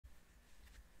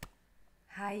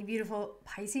Hi, beautiful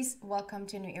Pisces. Welcome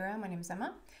to a new era. My name is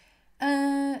Emma.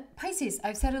 Pisces,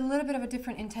 I've set a little bit of a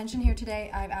different intention here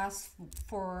today. I've asked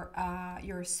for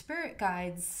your spirit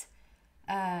guides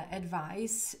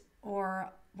advice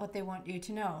or what they want you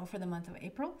to know for the month of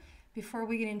April. Before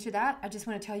we get into that, I just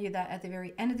want to tell you that at the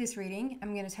very end of this reading,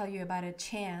 I'm going to tell you about a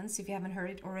chance, if you haven't heard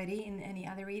it already in any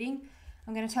other reading.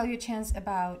 I'm going to tell you a chance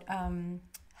about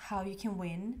how you can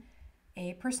win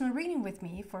a personal reading with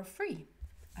me for free.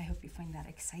 I hope you find that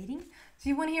exciting. So if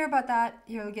you want to hear about that,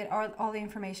 you'll get all the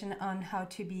information on how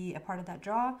to be a part of that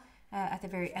draw at the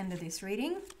very end of this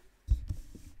reading.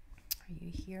 Are you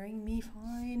hearing me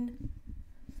fine?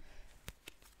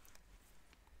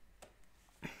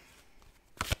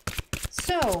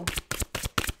 So,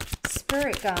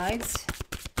 spirit guides,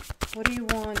 what do you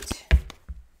want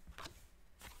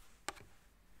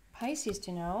Pisces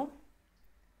to know?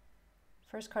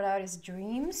 First card out is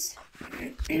dreams.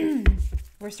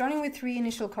 We're starting with 3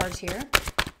 initial cards here.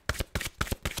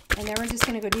 And then we're just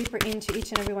going to go deeper into each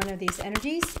and every one of these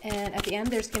energies. And at the end,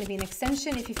 there's going to be an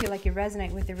extension. If you feel like you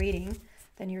resonate with the reading,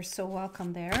 then you're so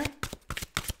welcome there.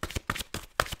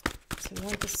 So we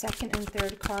want the second and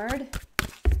third card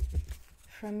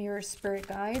from your spirit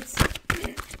guides.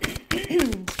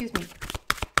 Excuse me.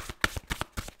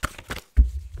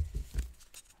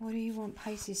 What do you want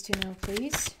Pisces to know,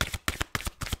 please?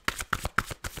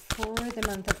 For the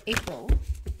month of April.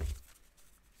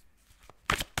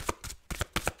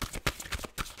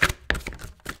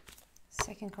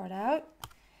 Second card out,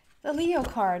 the Leo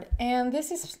card, and this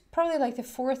is probably like the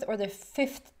 4th or the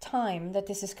 5th time that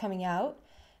this is coming out.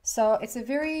 So it's a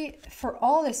very, for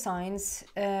all the signs,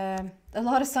 a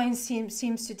lot of signs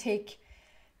seems to take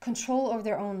control of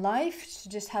their own life, to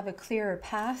just have a clearer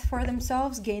path for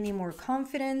themselves, gaining more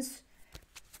confidence.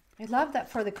 I love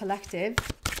that for the collective.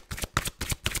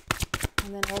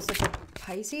 And then also for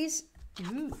Pisces,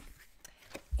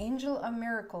 Angel of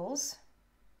Miracles.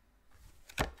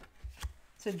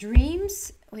 So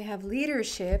dreams, we have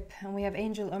leadership, and we have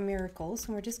Angel of Miracles.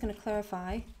 And we're just going to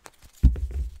clarify. So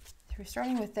we're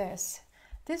starting with this.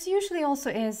 This usually also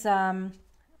is,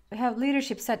 we have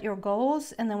leadership, set your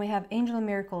goals, and then we have Angel of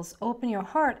Miracles, open your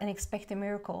heart and expect a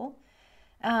miracle.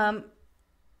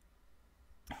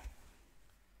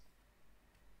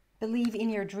 Believe in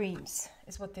your dreams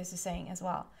is what this is saying as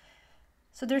well.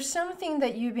 So there's something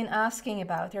that you've been asking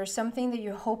about. There's something that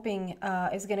you're hoping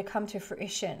is going to come to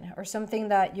fruition, or something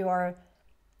that you are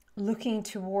looking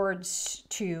towards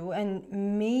to, and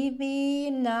maybe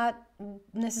not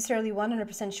necessarily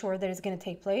 100% sure that it's going to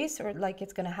take place or like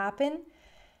it's going to happen.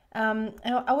 And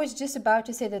I was just about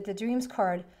to say that the dreams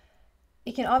card,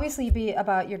 it can obviously be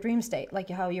about your dream state, like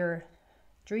how you're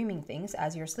dreaming things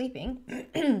as you're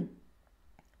sleeping.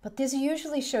 But this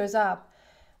usually shows up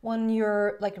when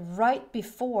you're like right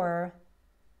before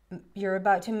you're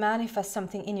about to manifest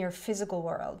something in your physical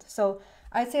world. So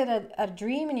I'd say that a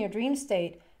dream in your dream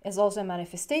state is also a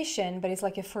manifestation, but it's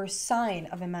like a first sign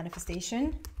of a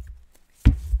manifestation.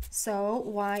 So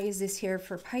why is this here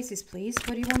for Pisces, please?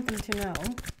 What do you want them to know?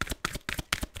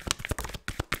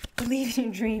 Believe in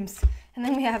your dreams. And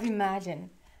then we have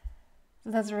imagine. So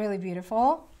that's really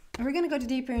beautiful. We're going to go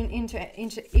deeper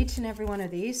into each and every one of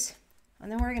these.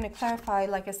 And then we're going to clarify,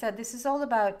 like I said, this is all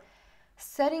about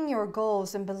setting your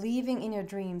goals and believing in your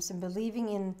dreams and believing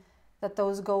in that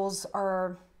those goals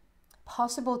are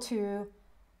possible to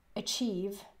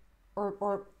achieve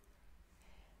or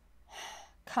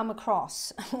come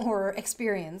across or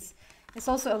experience. It's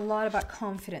also a lot about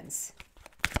confidence.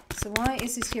 So why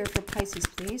is this here for Pisces,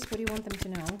 please? What do you want them to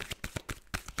know?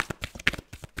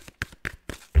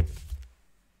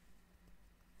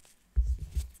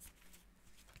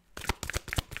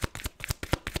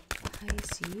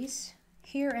 Pisces,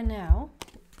 here and now.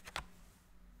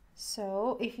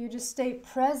 So if you just stay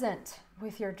present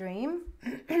with your dream,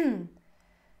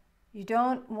 you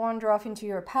don't wander off into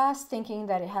your past thinking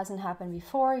that it hasn't happened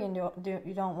before.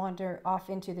 You don't wander off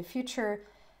into the future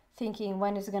thinking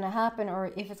when it's going to happen,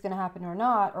 or if it's going to happen or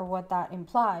not, or what that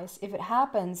implies. If it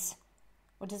happens,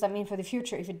 what does that mean for the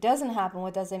future? If it doesn't happen,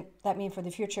 what does that mean for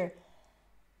the future?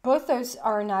 Both those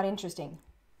are not interesting.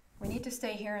 We need to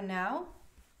stay here and now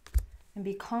and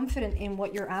be confident in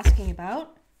what you're asking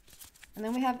about. And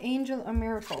then we have Angel of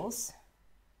Miracles.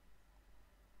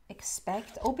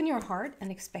 Open your heart and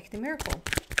expect a miracle.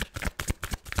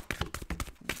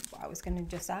 I was going to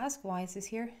just ask, why is this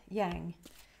here? Yang.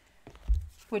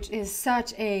 Which is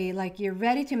such a, like, you're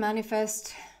ready to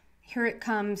manifest. Here it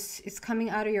comes. It's coming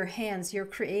out of your hands. You're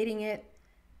creating it.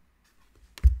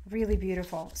 Really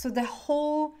beautiful. So the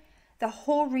whole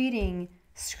reading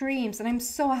screams. And I'm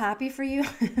so happy for you.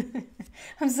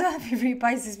 I'm so happy for you,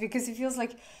 Pisces, because it feels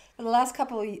like for the last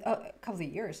couple of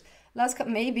years, but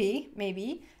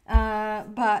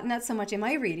not so much in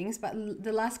my readings, but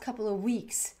the last couple of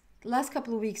weeks,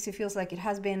 it feels like it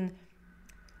has been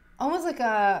almost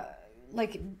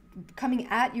like coming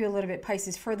at you a little bit,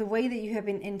 Pisces, for the way that you have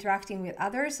been interacting with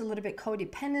others, a little bit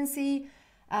codependency,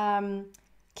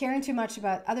 caring too much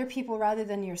about other people rather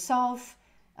than yourself,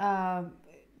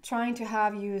 trying to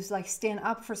have you like stand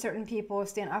up for certain people,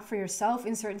 stand up for yourself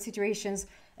in certain situations,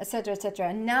 etc., etc.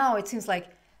 And now it seems like,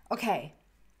 okay,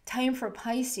 time for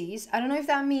Pisces. I don't know if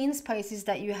that means, Pisces,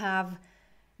 that you have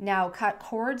now cut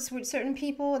cords with certain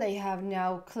people, that you have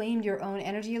now claimed your own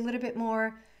energy a little bit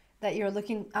more, that you're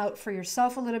looking out for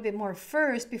yourself a little bit more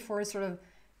first before sort of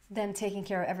then taking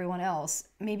care of everyone else.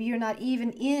 Maybe you're not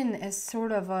even in a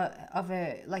sort of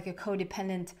a like a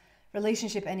codependent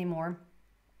relationship anymore.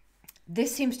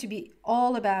 This seems to be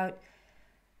all about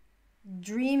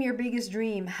dream your biggest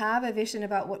dream, have a vision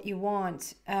about what you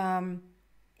want,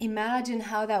 imagine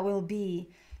how that will be,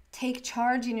 take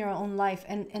charge in your own life,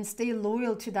 and stay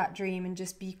loyal to that dream, and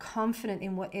just be confident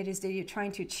in what it is that you're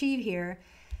trying to achieve here.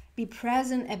 Be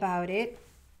present about it.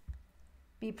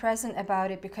 Be present about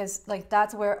it, because like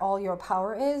that's where all your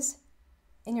power is.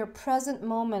 In your present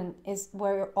moment is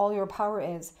where all your power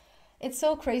is. It's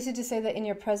so crazy to say that in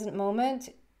your present moment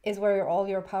is where all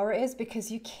your power is, because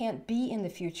you can't be in the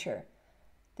future.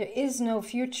 There is no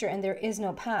future and there is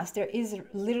no past. There is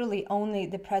literally only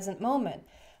the present moment.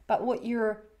 But what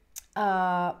you're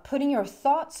putting your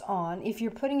thoughts on, if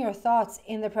you're putting your thoughts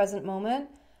in the present moment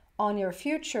on your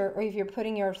future, or if you're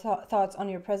putting your thoughts on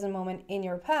your present moment in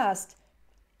your past,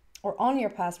 or on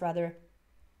your past rather,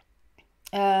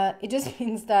 it just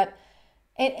means that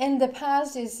and the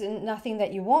past is nothing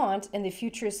that you want, and the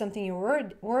future is something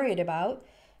you're worried about.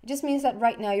 It just means that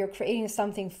right now you're creating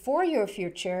something for your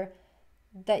future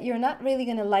that you're not really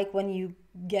going to like when you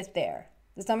get there.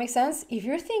 Does that make sense? If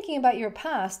you're thinking about your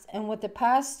past, and what the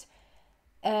past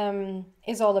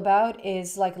is all about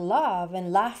is like love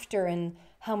and laughter and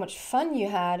how much fun you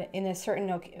had in a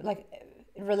certain like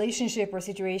relationship or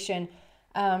situation,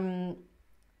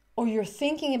 or you're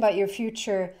thinking about your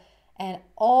future and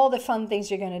all the fun things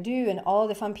you're going to do and all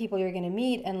the fun people you're going to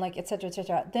meet and like etc.,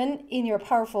 etc., then in your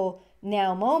powerful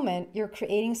now moment, you're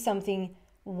creating something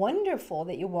wonderful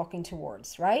that you're walking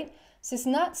towards, right? So it's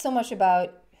not so much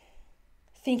about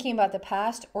thinking about the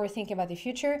past or thinking about the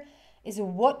future, is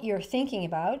what you're thinking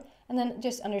about, and then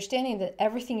just understanding that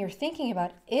everything you're thinking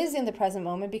about is in the present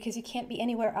moment, because you can't be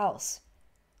anywhere else.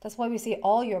 That's why we say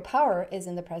all your power is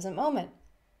in the present moment,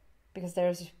 because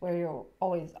there's where you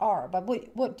always are. But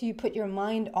what do you put your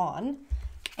mind on?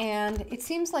 And it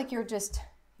seems like you're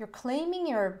claiming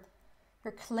your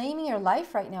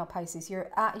life right now, Pisces.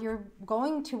 You're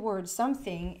going towards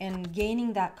something and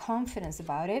gaining that confidence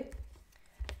about it.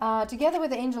 Together with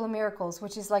the Angel of Miracles,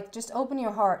 which is like just open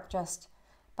your heart,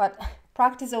 but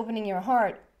practice opening your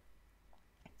heart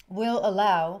will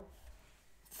allow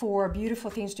for beautiful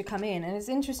things to come in. And it's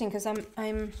interesting because I'm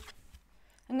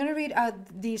going to read out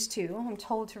these two. I'm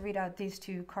told to read out these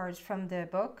two cards from the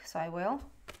book, so I will.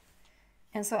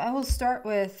 And so I will start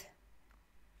with,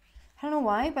 I don't know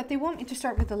why, but they want me to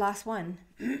start with the last one.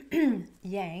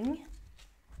 Yang.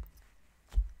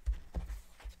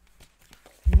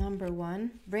 Number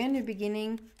one. Brand new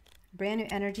beginning, brand new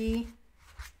energy.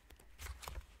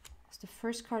 It's the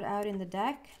first card out in the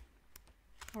deck,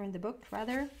 or in the book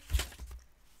rather.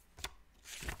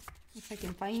 If I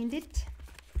can find it.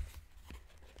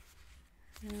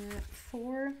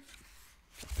 4,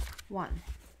 1.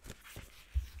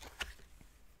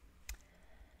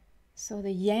 So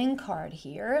the Yang card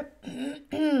here,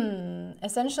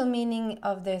 essential meaning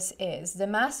of this is the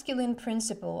masculine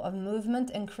principle of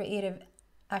movement and creative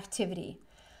activity,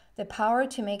 the power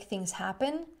to make things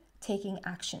happen, taking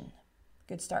action.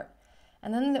 Good start.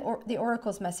 And then the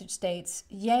Oracle's message states,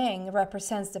 Yang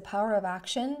represents the power of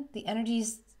action, the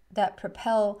energies that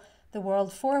propel the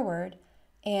world forward,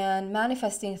 and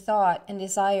manifesting thought and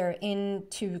desire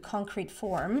into concrete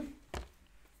form.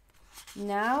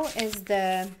 Now is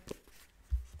the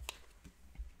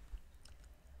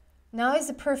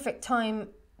perfect time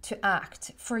to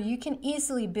act, for you can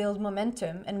easily build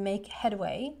momentum and make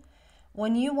headway.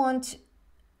 When you want,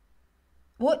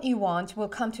 what you want will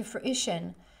come to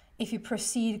fruition if you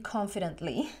proceed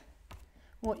confidently.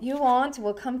 What you want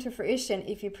will come to fruition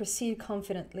if you proceed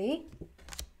confidently.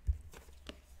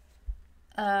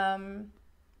 Where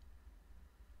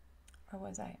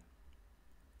was I?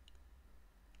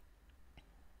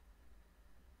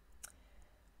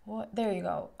 There you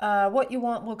go. What you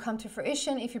want will come to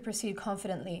fruition if you proceed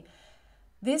confidently.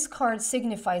 This card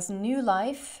signifies new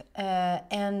life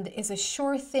and is a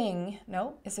sure thing,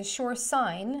 no, it's a sure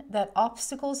sign that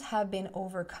obstacles have been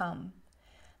overcome.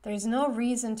 There is no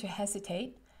reason to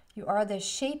hesitate. You are the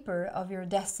shaper of your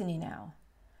destiny now.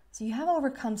 So you have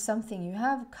overcome something, you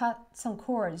have cut some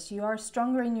cords, you are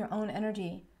stronger in your own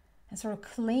energy and sort of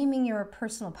claiming your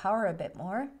personal power a bit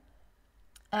more.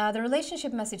 The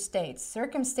relationship message states,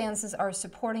 circumstances are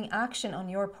supporting action on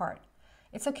your part.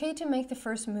 It's okay to make the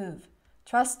first move.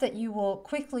 Trust that you will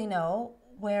quickly know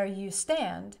where you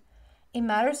stand. In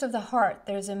matters of the heart,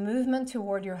 there's a movement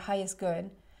toward your highest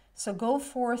good. So go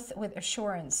forth with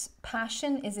assurance.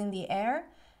 Passion is in the air,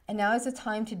 and now is the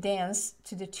time to dance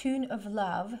to the tune of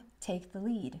love. Take the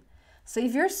lead. So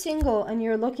if you're single and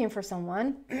you're looking for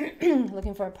someone,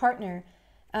 looking for a partner,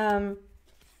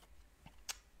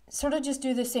 sort of just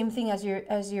do the same thing as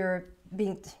you're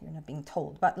not being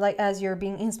told, but like as you're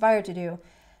being inspired to do,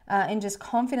 and just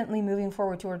confidently moving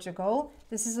forward towards your goal.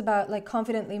 This is about like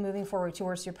confidently moving forward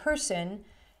towards your person,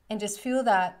 and just feel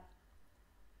that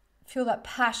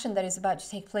passion that is about to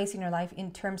take place in your life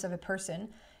in terms of a person.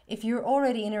 If you're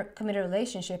already in a committed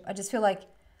relationship, I just feel like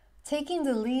taking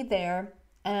the lead there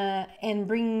and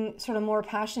bring sort of more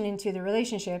passion into the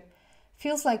relationship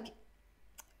feels like,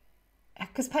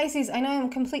 because Pisces, I know I'm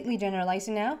completely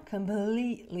generalizing now,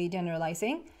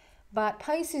 but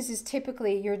Pisces is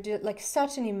typically, you're like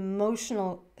such an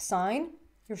emotional sign.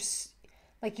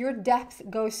 Your depth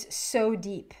goes so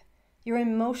deep. Your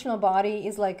emotional body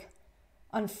is like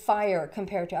on fire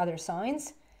compared to other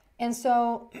signs. And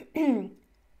so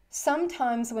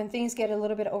sometimes when things get a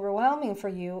little bit overwhelming for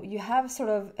you, you have sort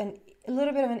of a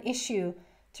little bit of an issue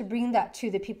to bring that to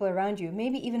the people around you,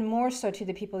 maybe even more so to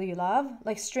the people you love.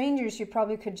 Like strangers, you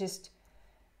probably could just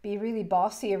be really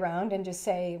bossy around and just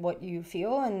say what you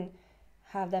feel and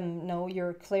have them know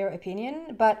your clear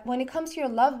opinion. But when it comes to your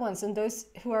loved ones and those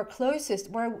who are closest,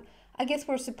 where I guess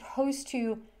we're supposed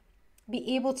to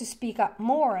be able to speak up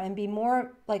more and be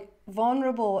more like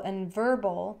vulnerable and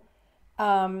verbal,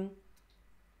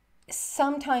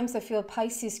 sometimes I feel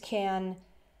Pisces can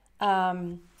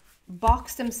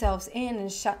box themselves in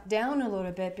and shut down a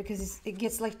little bit because it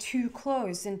gets like too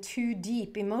close and too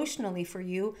deep emotionally for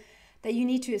you, that you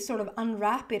need to sort of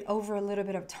unwrap it over a little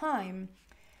bit of time.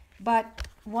 But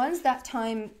once that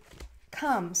time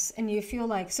comes and you feel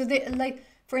like, so they, like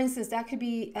for instance, that could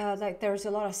be like there's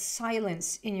a lot of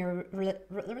silence in your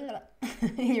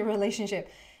in your relationship.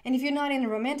 And if you're not in a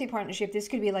romantic partnership, this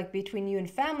could be like between you and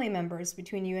family members,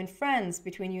 between you and friends,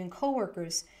 between you and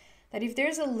coworkers. That if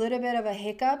there's a little bit of a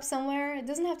hiccup somewhere, it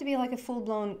doesn't have to be like a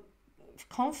full-blown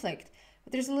conflict,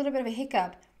 but there's a little bit of a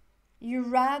hiccup, you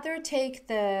rather take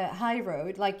the high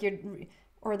road, like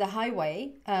or the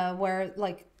highway, where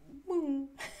like, boom,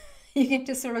 you can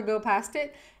just sort of go past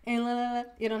it and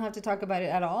you don't have to talk about it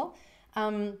at all.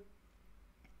 And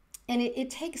it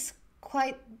takes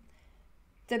quite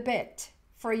the bit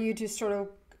for you to sort of,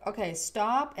 okay,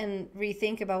 stop and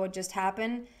rethink about what just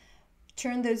happened,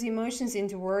 turn those emotions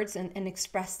into words and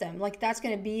express them. Like that's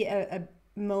going to be a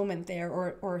moment there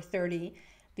or 30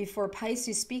 before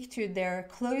Pisces speak to their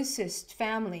closest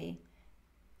family.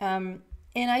 And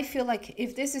I feel like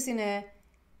if this is in a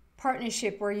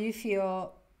partnership where you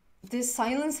feel this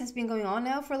silence has been going on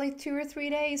now for like 2 or 3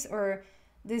 days, or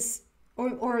this,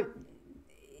 or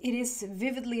it is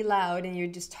vividly loud and you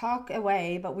just talk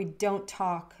away, but we don't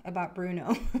talk about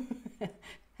Bruno.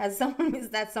 Has someone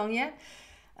missed that song yet?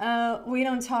 We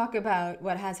don't talk about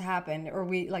what has happened, or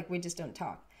we just don't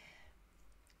talk.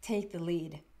 Take the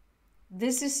lead.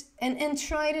 This is, and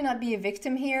try to not be a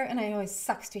victim here. And I know it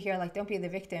sucks to hear like, don't be the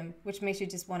victim, which makes you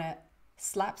just want to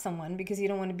slap someone because you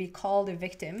don't want to be called a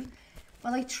victim.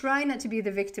 But like, try not to be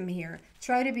the victim here.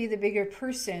 Try to be the bigger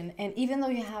person. And even though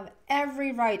you have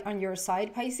every right on your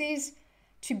side, Pisces,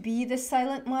 to be the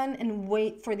silent one and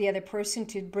wait for the other person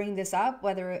to bring this up,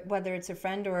 whether it's a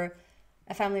friend or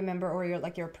a family member or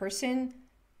your person,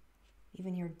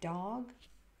 even your dog.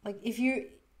 Like if you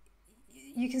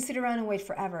can sit around and wait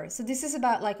forever. So this is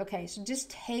about like, okay, so just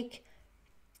take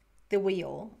the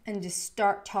wheel and just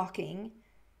start talking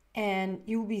and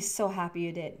you'll be so happy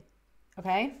you did.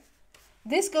 Okay?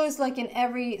 This goes like in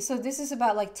every, so this is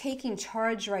about like taking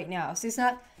charge right now. So it's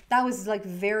not, that was like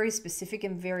very specific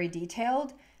and very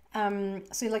detailed.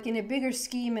 So like in a bigger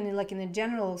scheme and in a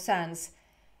general sense,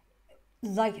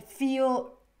 like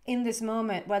feel in this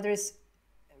moment, whether it's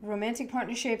romantic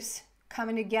partnerships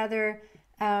coming together,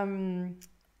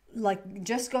 like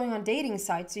just going on dating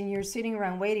sites and you're sitting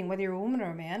around waiting, whether you're a woman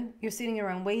or a man, you're sitting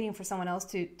around waiting for someone else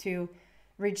to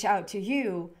reach out to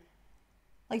you.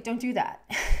 Like, don't do that.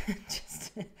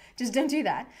 just don't do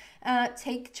that.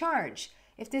 Take charge.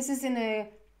 If this is in a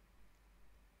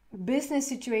business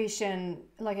situation,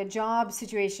 like a job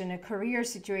situation, a career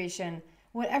situation,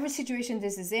 whatever situation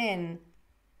this is in,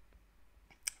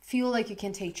 feel like you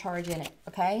can take charge in it,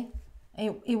 okay?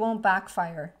 It won't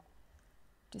backfire.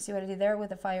 Do you see what I did there with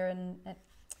the fire and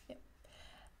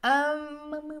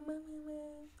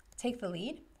take the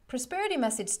lead. Prosperity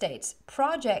message states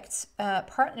projects,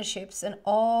 partnerships, and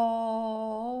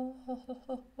all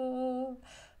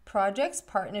projects,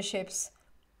 partnerships.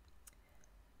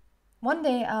 One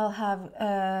day I'll have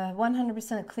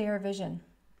 100% clear vision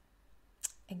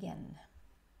again.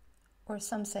 Or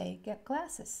some say, get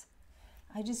glasses.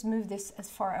 I just move this as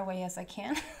far away as I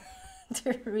can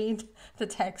to read the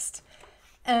text.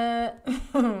 Where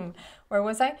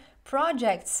was I?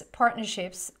 Projects,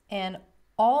 partnerships, and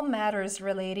all matters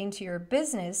relating to your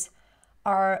business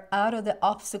are out of the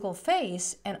obstacle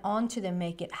phase and onto the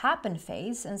make it happen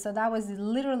phase. And so that was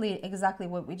literally exactly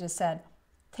what we just said.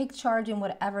 Take charge in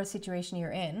whatever situation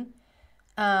you're in.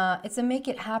 It's a make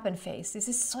it happen phase. This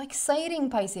is so exciting,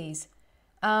 Pisces.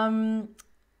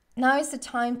 Now is the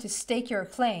time to stake your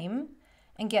claim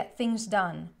and get things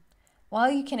done. While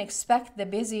you can expect to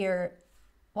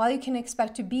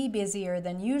be busier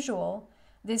than usual,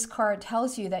 this card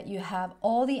tells you that you have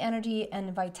all the energy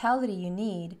and vitality you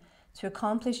need to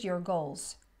accomplish your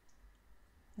goals.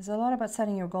 There's a lot about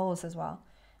setting your goals as well.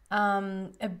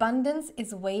 Abundance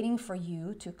is waiting for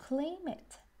you to claim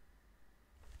it.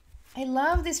 I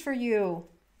love this for you,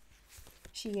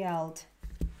 she yelled.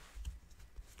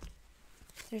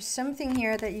 There's something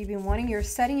here that you've been wanting. You're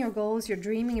setting your goals. You're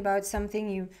dreaming about something.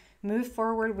 You move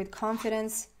forward with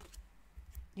confidence.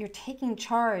 You're taking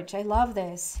charge. I love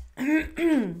this.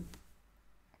 And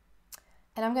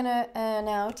I'm going to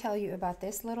now tell you about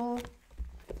this little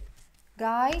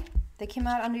guy that came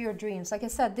out under your dreams. Like I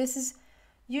said, this is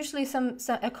usually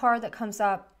a card that comes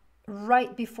up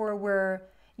right before we're...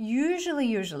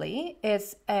 Usually,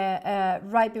 it's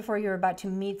right before you're about to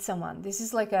meet someone. This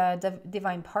is like a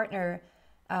divine partner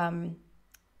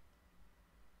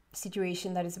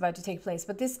situation that is about to take place.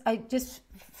 But this, I just,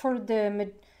 for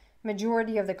the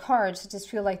majority of the cards, I just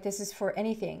feel like this is for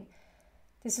anything.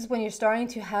 This is when you're starting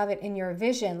to have it in your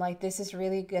vision, like this is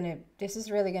really gonna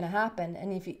happen.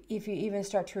 And if you even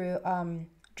start to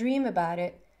dream about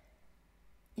it,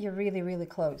 you're really, really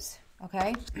close.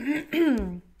 Okay.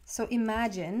 So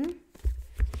imagine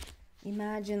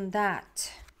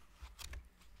that.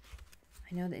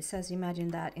 I know that it says imagine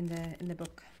that in the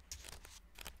book.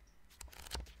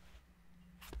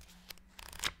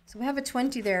 So we have a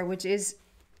 20 there, which is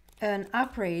an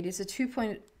upgrade. It's a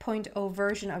 2.0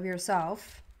 version of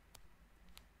yourself.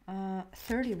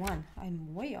 31.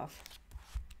 I'm way off.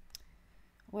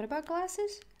 What about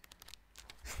glasses?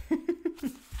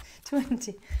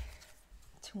 20.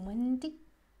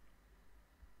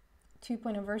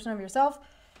 2.0 version of yourself.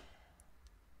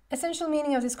 Essential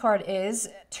meaning of this card is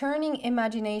turning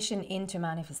imagination into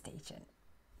manifestation.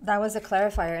 That was a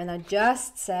clarifier, and I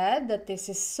just said that this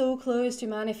is so close to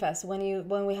manifest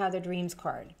when we have the dreams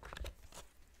card.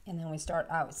 And then we start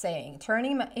out saying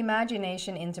turning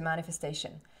imagination into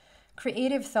manifestation.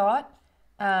 Creative thought,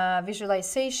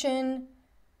 visualization,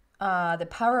 the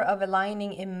power of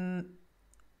aligning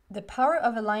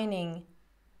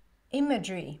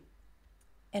imagery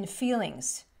and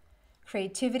feelings,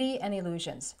 creativity and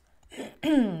illusions.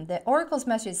 The Oracle's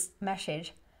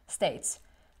message states,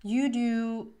 you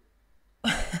do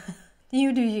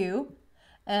you,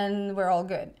 and we're all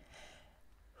good.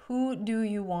 Who do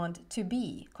you want to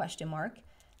be? ?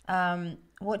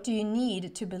 What do you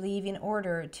need to believe in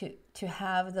order to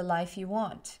have the life you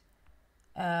want?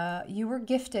 You were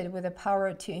gifted with the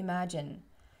power to imagine.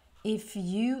 If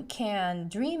you can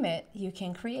dream it, you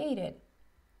can create it.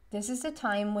 This is the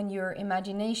time when your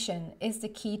imagination is the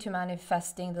key to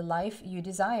manifesting the life you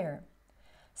desire.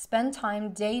 Spend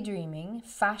time daydreaming,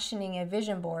 fashioning a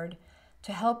vision board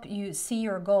to help you see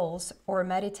your goals, or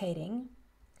meditating.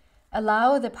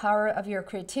 Allow the power of your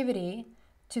creativity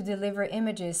to deliver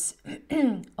images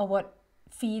of what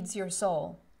feeds your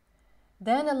soul.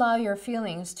 Then allow your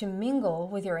feelings to mingle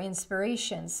with your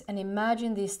inspirations and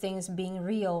imagine these things being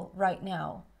real right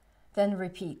now. Then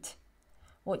repeat.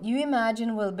 What you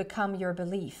imagine will become your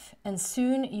belief, and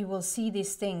soon you will see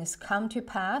these things come to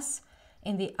pass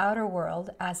in the outer world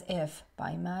as if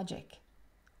by magic.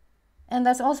 And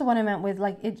that's also what I meant with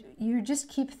like it. You just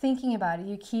keep thinking about it.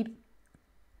 You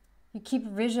keep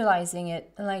visualizing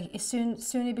it, and like soon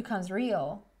it becomes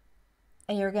real,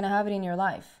 and you're gonna have it in your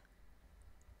life.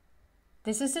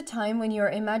 This is the time when your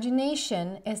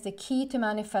imagination is the key to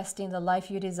manifesting the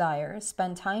life you desire.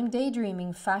 Spend time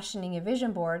daydreaming, fashioning a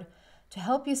vision board to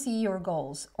help you see your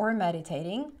goals, or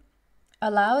meditating.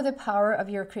 Allow the power of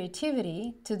your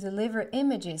creativity to deliver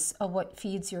images of what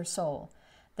feeds your soul.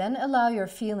 Then allow your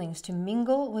feelings to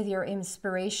mingle with your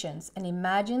inspirations and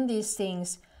imagine these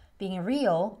things being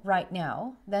real right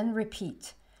now. Then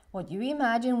repeat. What you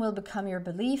imagine will become your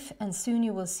belief, and soon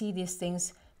you will see these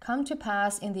things come to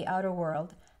pass in the outer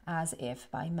world as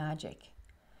if by magic.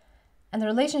 And the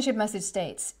relationship message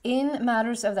states, in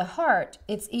matters of the heart,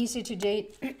 it's easy to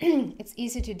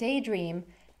daydream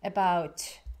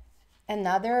about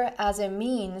another as a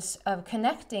means of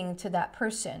connecting to that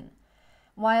person.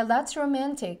 While that's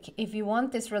romantic, if you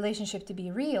want this relationship to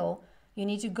be real, you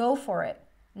need to go for it,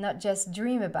 not just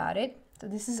dream about it. So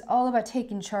this is all about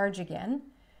taking charge again.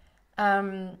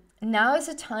 Now is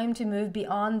a time to move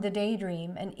beyond the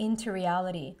daydream and into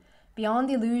reality, beyond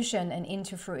the illusion and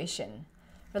into fruition.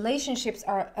 Relationships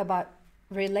are about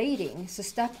relating, so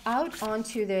step out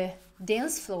onto the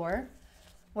dance floor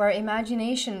where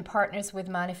imagination partners with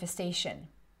manifestation.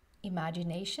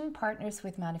 Imagination partners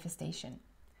with manifestation.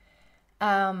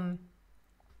 The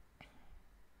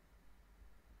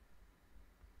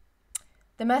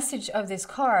message of this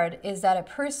card is that a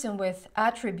person with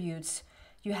attributes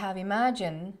you have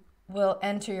imagined will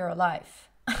enter your life.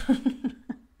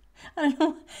 I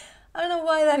don't know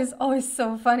why that is always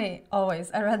so funny.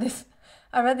 Always. I read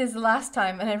this last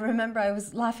time, and I remember I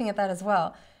was laughing at that as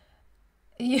well.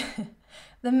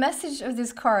 The message of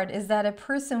this card is that a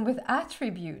person with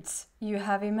attributes you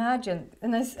have imagined,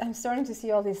 and I'm starting to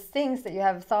see all these things that you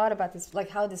have thought about this,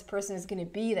 like how this person is going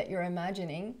to be that you're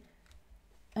imagining.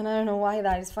 And I don't know why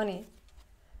that is funny.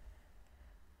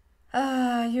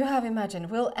 You have imagined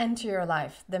will enter your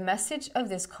life. The message of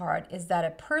this card is that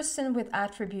a person with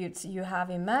attributes you have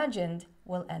imagined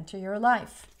will enter your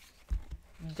life.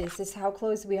 This is how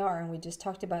close we are, and we just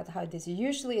talked about how this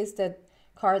usually is the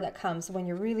card that comes when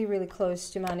you're really, really close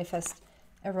to manifest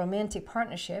a romantic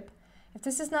partnership. If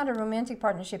this is not a romantic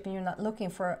partnership and you're not looking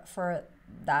for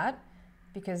that,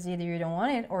 because either you don't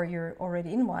want it or you're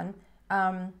already in one,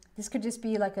 this could just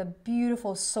be like a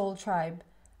beautiful soul tribe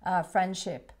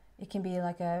friendship. It can be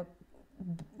like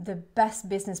the best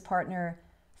business partner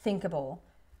thinkable,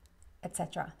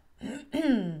 etc.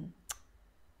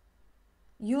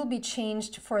 You'll be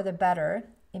changed for the better.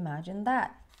 Imagine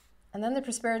that. And then the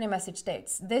prosperity message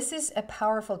states, this is a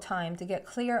powerful time to get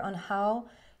clear on how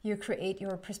you create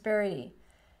your prosperity.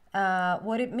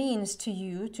 What it means to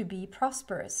you to be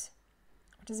prosperous.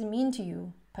 What does it mean to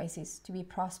you, Pisces, to be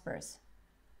prosperous?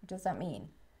 What does that mean?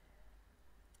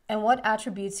 And what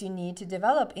attributes you need to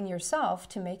develop in yourself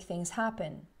to make things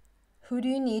happen. Who do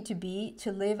you need to be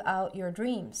to live out your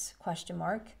dreams? Question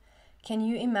mark. Can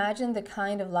you imagine the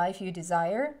kind of life you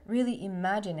desire? Really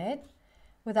imagine it.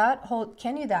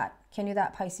 Can you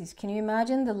that, Pisces? Can you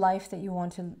imagine the life that you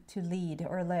want to lead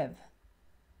or live?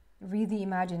 Really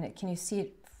imagine it. Can you see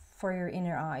it for your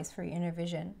inner eyes, for your inner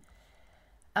vision?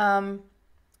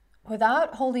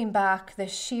 Without holding back the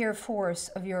sheer force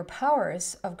of your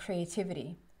powers of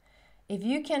creativity. If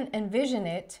you can envision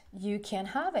it, you can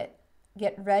have it.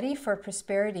 Get ready for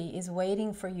prosperity is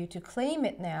waiting for you to claim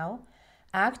it now.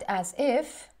 Act as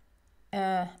if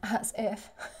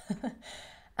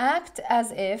act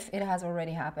as if it has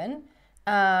already happened.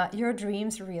 Your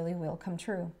dreams really will come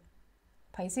true.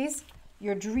 Pisces,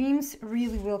 your dreams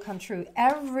really will come true.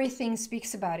 Everything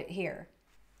speaks about it here.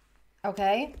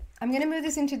 Okay? I'm going to move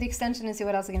this into the extension and see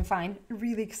what else I can find.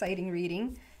 Really exciting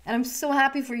reading. And I'm so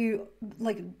happy for you,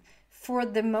 like, for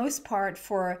the most part,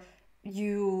 for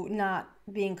you not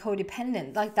being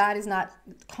codependent. Like, that is not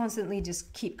constantly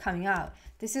just keep coming out.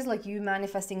 This is like you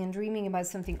manifesting and dreaming about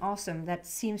something awesome that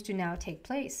seems to now take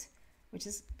place, which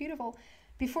is beautiful.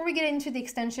 Before we get into the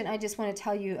extension, I just want to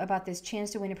tell you about this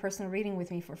chance to win a personal reading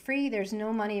with me for free. There's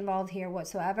no money involved here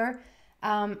whatsoever.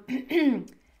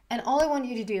 And all I want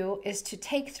you to do is to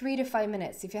take 3 to 5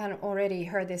 minutes, if you haven't already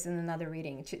heard this in another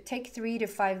reading, to take 3 to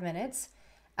 5 minutes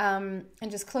and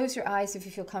just close your eyes if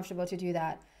you feel comfortable to do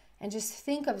that. And just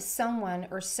think of someone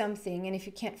or something. And if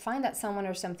you can't find that someone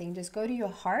or something, just go to your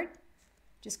heart.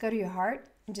 Just go to your heart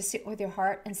and just sit with your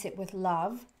heart and sit with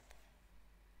love.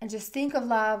 And just think of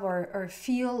love or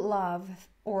feel love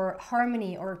or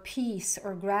harmony or peace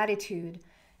or gratitude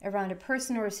around a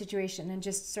person or a situation, and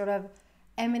just sort of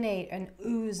emanate and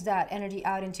ooze that energy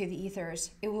out into the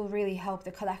ethers. It will really help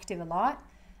the collective a lot.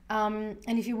 And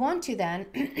if you want to,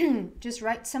 then just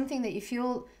write something that you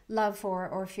feel love for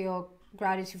or feel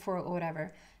gratitude for or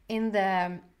whatever in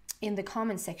the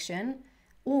comment section,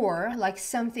 or like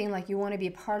something like you want to be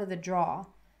a part of the draw,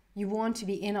 you want to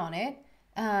be in on it,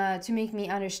 to make me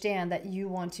understand that you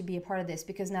want to be a part of this,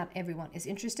 because not everyone is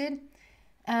interested.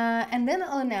 And then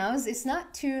I'll announce, it's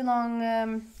not too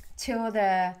long till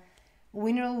the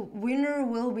winner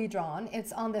will be drawn.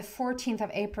 It's on the 14th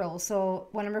of April. So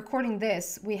when I'm recording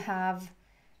this, we have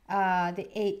the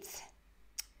 8th.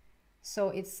 So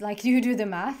it's like, you do the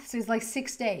math. So it's like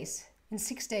 6 days. In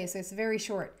 6 days, so it's very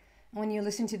short. When you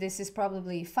listen to this, it's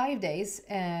probably 5 days,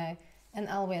 and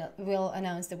I will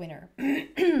announce the winner.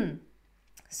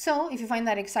 So if you find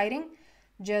that exciting,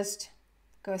 just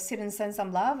go sit and send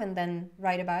some love and then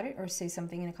write about it or say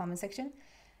something in the comment section.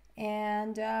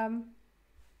 And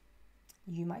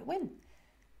you might win.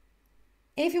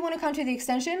 If you want to come to the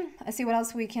extension, I see what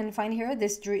else we can find here.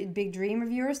 This big dream of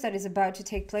yours that is about to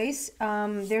take place.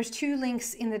 There's 2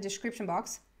 links in the description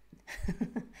box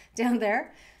down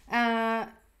there.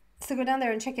 So go down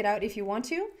there and check it out if you want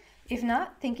to. If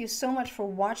not, thank you so much for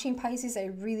watching, Pisces. I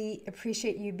really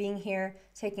appreciate you being here,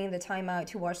 taking the time out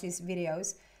to watch these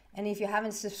videos. And if you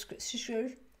haven't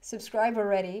subscribed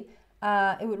already,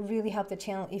 it would really help the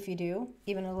channel if you do.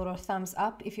 Even a little thumbs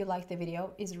up if you like the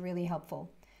video is really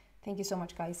helpful. Thank you so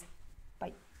much, guys.